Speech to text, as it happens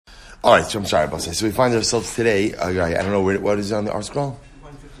All right, so I'm sorry about that. So we find ourselves today, I don't know, what is on our scroll?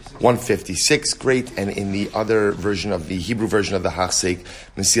 156, great. And in the other version of the Hebrew version of the Hachseik,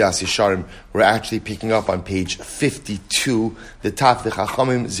 Mesilas Yesharim, we're actually picking up on page 52, the top, the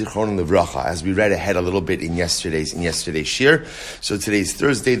Chachamim Zichron Livracha, as we read ahead a little bit in yesterday's shir. So today's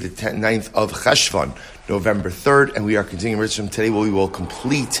Thursday, the 9th of Cheshvan, November 3rd, and we are continuing Rishon today where we will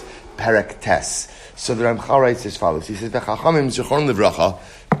complete Perek Tes. So the Ramchal writes as follows. He says, the Chachamim Zichron Livracha,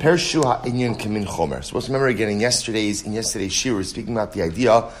 Pershu ha'inyan kamin chomer. So let's remember again in yesterday's shir, we're speaking about the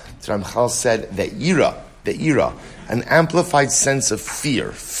idea that Ramchal said that ira, an amplified sense of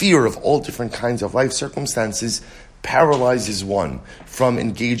fear of all different kinds of life circumstances, paralyzes one from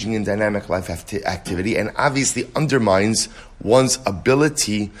engaging in dynamic life activity and obviously undermines one's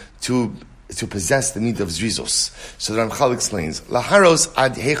ability to possess the need of zrizos. So the Ramchal explains, Laharos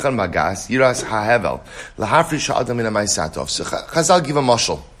ad heichal magas, yiras ha'hevel, lahafrish ha'adam min ha'maisatov. So Chazal give a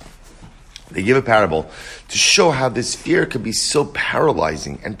mashal. They give a parable to show how this fear could be so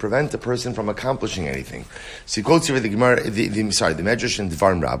paralyzing and prevent a person from accomplishing anything. So he quotes here the Gemara, the Medrash in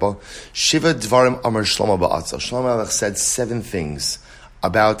Dvarim Rabbah, Shiva Dvarim Amar Shlomo Ba'atzal. Shlomo Melech said 7 things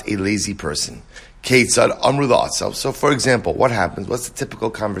about a lazy person. Keitzad Amru La'atzal. So for example, what happens? What's the typical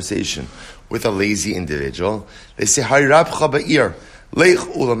conversation with a lazy individual? They say, Harirabcha Ba'ir, Leich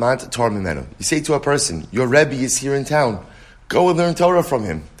Ulamat Torah Mimenu. You say to a person, your Rebbe is here in town. Go and learn Torah from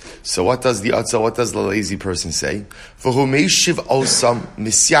him. So what does the lazy person say?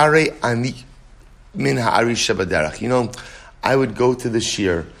 You know, I would go to the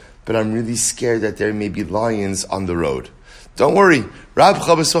shir, but I'm really scared that there may be lions on the road. Don't worry.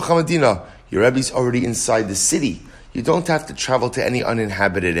 Your Rebbe's already inside the city. You don't have to travel to any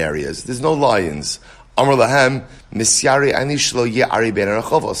uninhabited areas. There's no lions.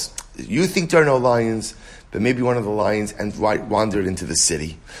 You think there are no lions, but maybe one of the lions wandered into the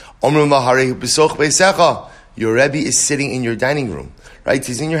city. Your Rebbe is sitting in your dining room, right?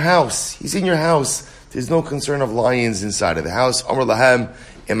 He's in your house. There's no concern of lions inside of the house.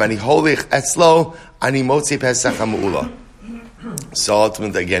 So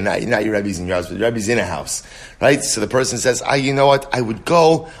ultimately, again, not your Rebbe's in your house, but your Rebbe's in a house, right? So the person says, you know what? I would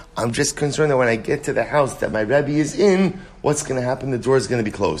go. I'm just concerned that when I get to the house that my Rebbe is in, what's going to happen? The door is going to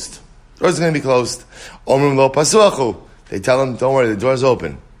be closed. The door's going to be closed. They tell him, don't worry, the door's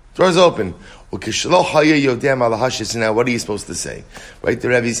open. Door's open. Now, what are you supposed to say? Right? The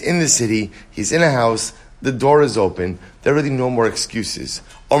Rebbe's in the city. He's in a house. The door is open. There are really no more excuses.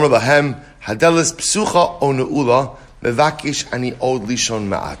 So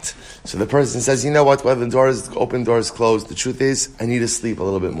the person says, you know what? Whether the door is open, door is closed, the truth is, I need to sleep a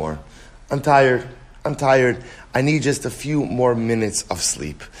little bit more. I'm tired. I need just a few more minutes of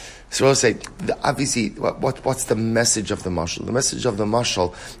sleep. So I'll say, obviously, what's the message of the mashal? The message of the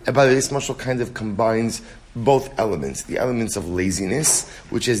mashal, and by the way, this mashal kind of combines both elements. The elements of laziness,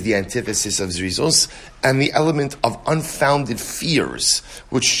 which is the antithesis of zrizos, and the element of unfounded fears,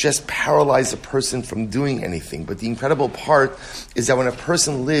 which just paralyze a person from doing anything. But the incredible part is that when a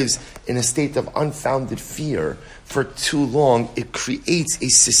person lives in a state of unfounded fear for too long, it creates a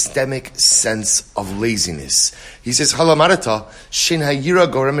systemic sense of laziness. He says, Halamarata, Shin Hayira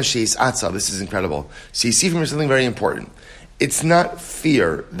Goremeshes Atza. This is incredible. So you see from here something very important. It's not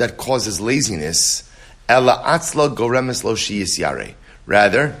fear that causes laziness. Ela Atzla Goremes Lo Shiyis Yare.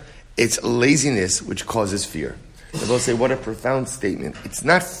 Rather, it's laziness which causes fear. And they'll say, what a profound statement. It's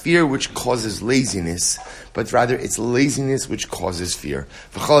not fear which causes laziness, but rather it's laziness which causes fear.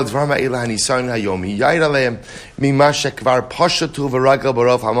 And I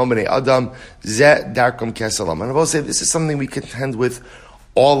will say this is something we contend with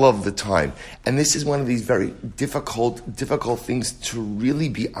all of the time. And this is one of these very difficult things to really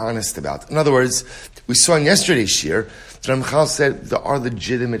be honest about. In other words, we saw in yesterday's shir, Ramchal said there are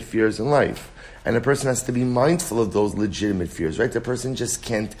legitimate fears in life. And a person has to be mindful of those legitimate fears, right? The person just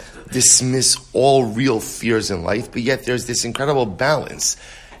can't dismiss all real fears in life, but yet there's this incredible balance.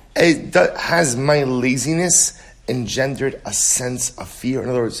 Has my laziness engendered a sense of fear? In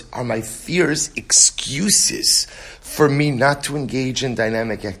other words, are my fears excuses for me not to engage in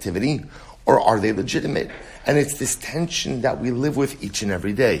dynamic activity, or are they legitimate? And it's this tension that we live with each and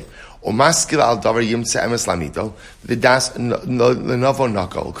every day. Umaskil al davar yimtza emes lamito v'das lenovo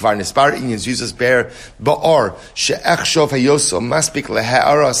nakol kvar nispar inyan zuzas ber ba'or she'ech shov hayoso maspik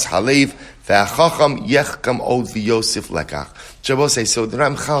lehe'aras halev ve'achacham yechkam od v'yosif lekach. Jabose, so the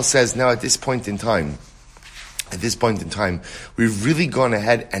Ramchal says now at this point in time, we've really gone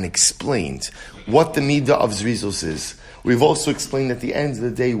ahead and explained what the midah of zrizos is, We've also explained at the end of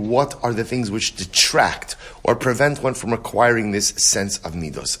the day what are the things which detract or prevent one from acquiring this sense of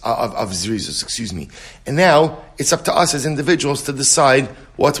nidos, of zrizos, And now, it's up to us as individuals to decide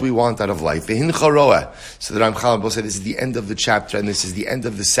what we want out of life. So the Ramchal said this is the end of the chapter and this is the end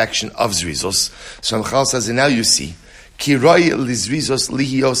of the section of zrizos. So Ramchal says, and now you see, Ki roi lizrizos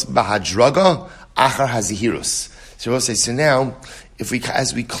lihios bahadraga achar hazihirus. So we'll say, so now,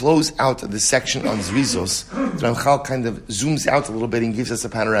 as we close out the section on Zrizos, Ramchal kind of zooms out a little bit and gives us a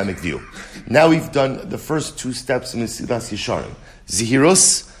panoramic view. Now we've done the first two steps in Mesilas Yesharim,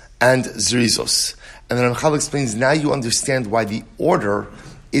 Zihirus and Zrizos. And then Ramchal explains, now you understand why the order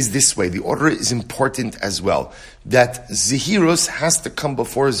is this way. The order is important as well. That Zihirus has to come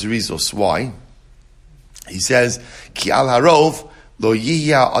before Zrizos. Why? He says, Ki al harov lo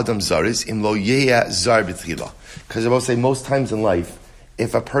yihya adam zaris im lo yihya zar b'tchila. Because I will say most times in life,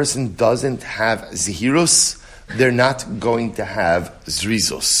 if a person doesn't have zihirus, they're not going to have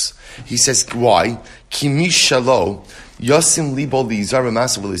zrizos. He says, why? Ki mishalo yosim libo lizar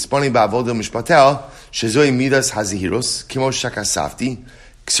b'masav l'hispani ba'avodah mishpatel shezoi midas hazihirus kimo shakasafti.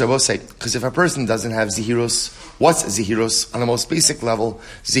 Because if a person doesn't have zihirus, what's zihirus? On the most basic level,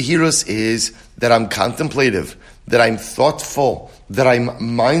 zihirus is that I'm contemplative, that I'm thoughtful, that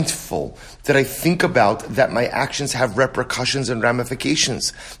I'm mindful, that I think about that my actions have repercussions and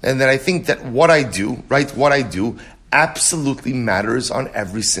ramifications, and that I think that what I do absolutely matters on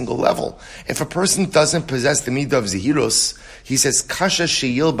every single level. If a person doesn't possess the midah of zihirus, he says, Kasha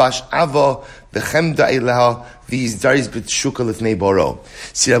sheyilbash avo v'chemda eleha v'yizdaris b'tshuka l'fnei boro.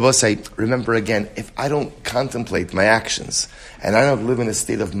 See, remember again, if I don't contemplate my actions, and I don't live in a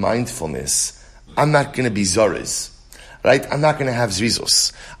state of mindfulness, I'm not going to be zoriz. Right? I'm not going to have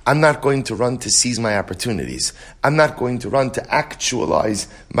zrizos. I'm not going to run to seize my opportunities. I'm not going to run to actualize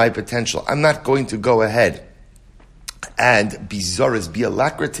my potential. I'm not going to go ahead and be zoriz, be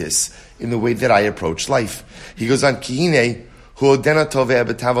alacritous in the way that I approach life. He goes on, Kihine, huodena toveh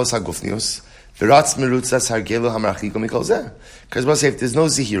betavos hagufnius, v'ratz merutzas hargelu hamarachiko mikol zeh. Because we'll say, if there's no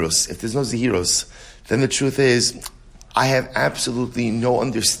zihirus, then the truth is, I have absolutely no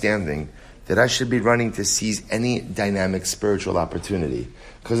understanding that I should be running to seize any dynamic spiritual opportunity.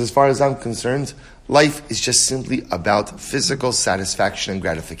 Because as far as I'm concerned, life is just simply about physical satisfaction and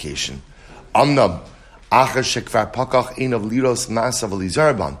gratification. Amnam, achar shekvar pakach ein of liros masav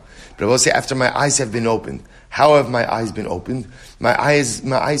alizarban. But I will say, after my eyes have been opened, how have my eyes been opened? My eyes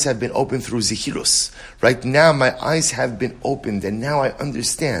have been opened through zihirus. Right now, my eyes have been opened, and now I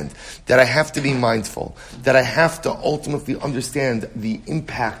understand that I have to be mindful, that I have to ultimately understand the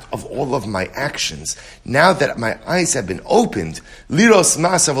impact of all of my actions. Now that my eyes have been opened, liros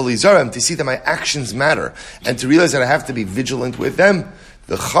masav alizarim, to see that my actions matter, and to realize that I have to be vigilant with them.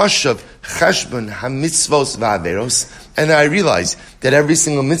 The chashav cheshbon hamitzvos va'averos, and I realize that every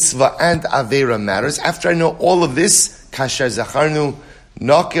single mitzvah and avera matters. After I know all of this, kasher zacharnu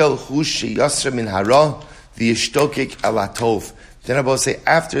nakel hu sheyasra min hara v'yishtokik elatov. Then I will say,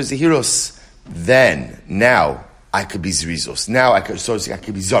 after zihirus, now I could be zrizos. Now I could be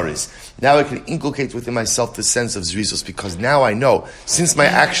zariz. Now I can inculcate within myself the sense of zrizos, because now I know, since my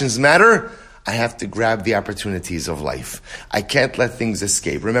actions matter, I have to grab the opportunities of life. I can't let things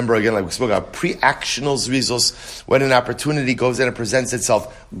escape. Remember again, like we spoke about, pre-actional zrizos, when an opportunity goes and it presents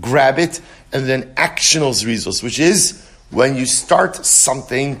itself, grab it, and then actional zrizos, which is, when you start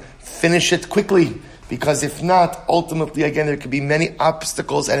something, finish it quickly. Because if not, ultimately, again, there could be many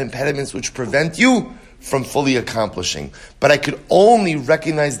obstacles and impediments which prevent you from fully accomplishing. But I could only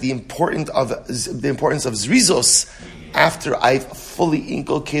recognize the importance of zrizos after I've fully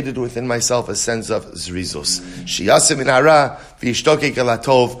inculcated within myself a sense of zrizos. Shiyasim in hara v'yishtokek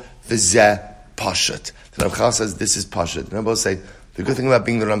elatov v'zeh pashat. The Ramchal says this is pashat. And I will say, the good thing about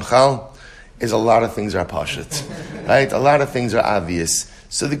being the Ramchal is a lot of things are pashat. Right? A lot of things are obvious.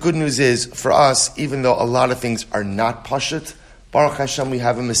 So the good news is, for us, even though a lot of things are not pashat, Baruch Hashem, we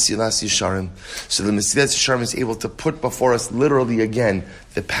have a Mesilas Yesharim. So the Mesilas Yesharim is able to put before us, literally again,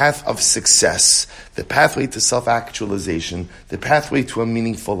 the path of success, the pathway to self-actualization, the pathway to a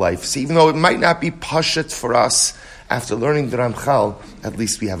meaningful life. So even though it might not be pashat for us, after learning the Ramchal, at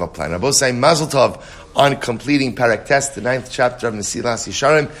least we have a plan. I will say Mazel Tov on completing Parak Test, the 9th chapter of Mesilas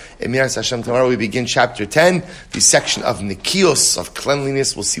Yesharim. Emiras Hashem, tomorrow we begin chapter 10, the section of Nikios, of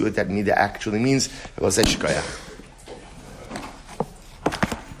cleanliness. We'll see what that midah actually means. I will say Shkoyach.